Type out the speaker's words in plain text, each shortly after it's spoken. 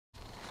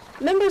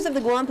Members of the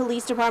Guam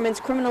Police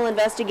Department's Criminal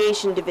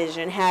Investigation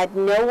Division had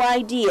no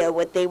idea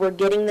what they were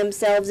getting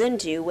themselves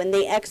into when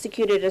they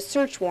executed a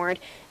search warrant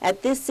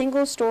at this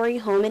single-story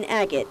home in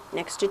Agat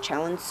next to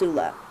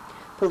Chalansula.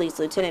 Police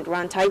Lieutenant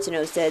Ron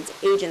Taitano says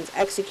agents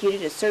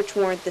executed a search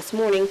warrant this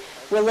morning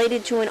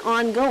related to an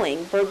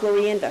ongoing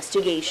burglary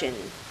investigation.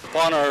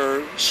 Upon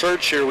our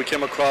search here, we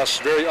came across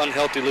very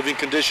unhealthy living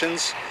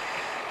conditions,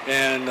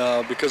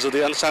 and because of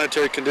the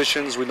unsanitary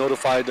conditions, we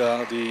notified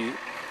the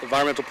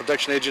Environmental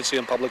Protection Agency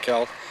and Public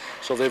Health,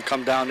 so they've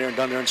come down there and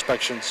done their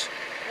inspections.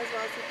 As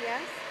well as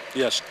CPS?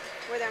 Yes.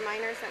 Were there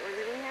minors that were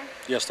living here?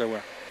 Yes, there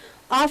were.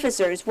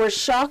 Officers were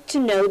shocked to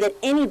know that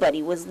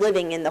anybody was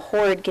living in the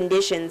horrid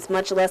conditions,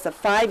 much less a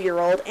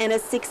 5-year-old and a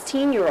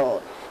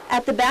 16-year-old.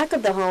 At the back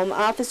of the home,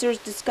 officers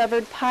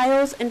discovered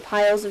piles and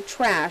piles of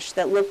trash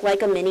that looked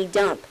like a mini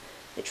dump.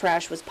 The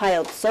trash was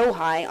piled so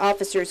high,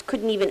 officers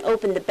couldn't even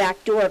open the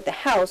back door of the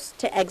house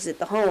to exit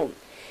the home.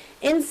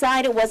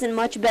 Inside, it wasn't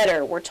much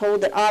better. We're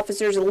told that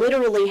officers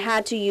literally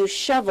had to use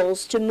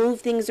shovels to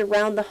move things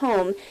around the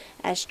home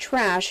as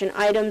trash and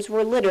items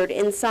were littered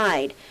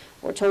inside.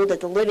 We're told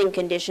that the living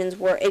conditions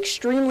were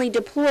extremely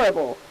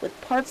deplorable, with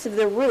parts of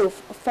the roof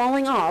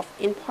falling off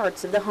in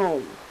parts of the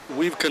home.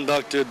 We've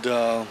conducted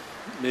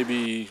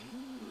maybe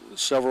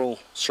several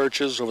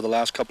searches over the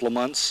last couple of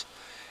months,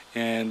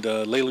 and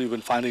lately we've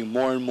been finding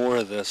more and more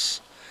of this.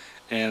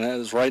 And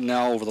as right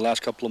now, over the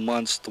last couple of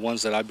months, the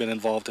ones that I've been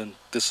involved in,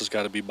 this has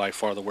got to be by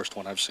far the worst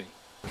one I've seen.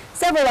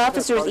 Several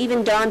officers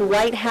even donned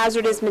white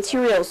hazardous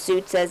material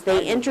suits as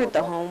they entered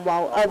the home,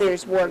 while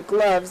others wore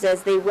gloves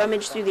as they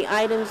rummaged through the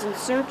items in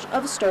search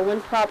of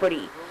stolen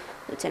property.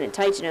 Lieutenant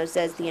Taitano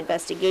says the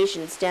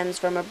investigation stems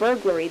from a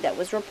burglary that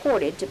was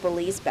reported to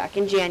police back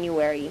in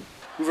January.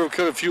 We've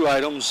recovered a few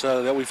items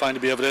that we find to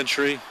be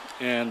evidentiary,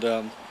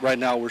 and right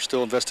now we're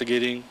still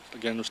investigating.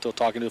 Again, we're still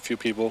talking to a few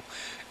people.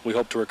 We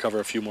hope to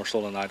recover a few more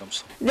stolen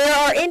items. There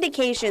are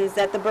indications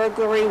that the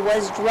burglary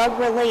was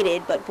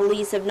drug-related, but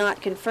police have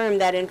not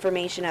confirmed that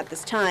information at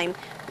this time.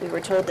 We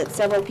were told that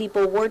several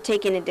people were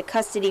taken into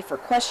custody for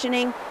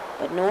questioning,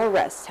 but no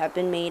arrests have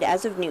been made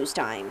as of news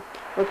time.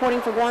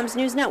 Reporting for Guam's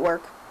News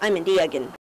Network, I'm Indy Egan.